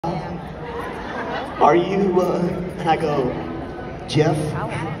are you, and I go, Jeff?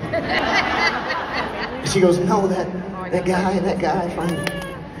 She goes, no, that guy from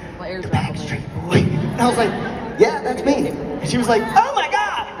the Backstreet Boy. And I was like, yeah, that's me. And she was like, oh my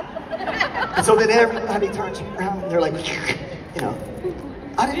God! And so then everybody turns around and they're like, you know,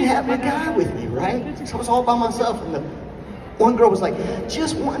 I didn't have my guy with me, right? So I was all by myself. And the one girl was like,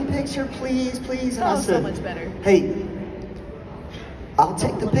 just one picture, please, please. And I said, so much better. Hey, I'll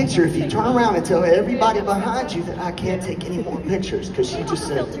take the picture if you turn around and tell everybody behind you that I can't take any more pictures, because she just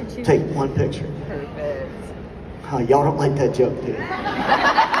said, take one picture. Perfect. Y'all don't like that joke, do you?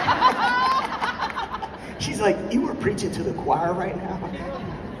 She's like, you were preaching to the choir right now?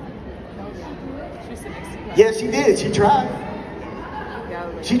 Yeah, she did. She tried.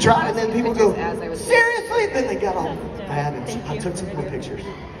 She tried, and then people go, seriously? Then they got all mad, and I took some more pictures.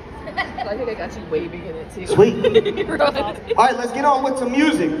 I think I got you waving in it too. Sweet. All right, let's get on with some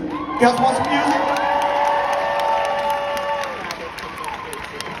music. You guys want some music?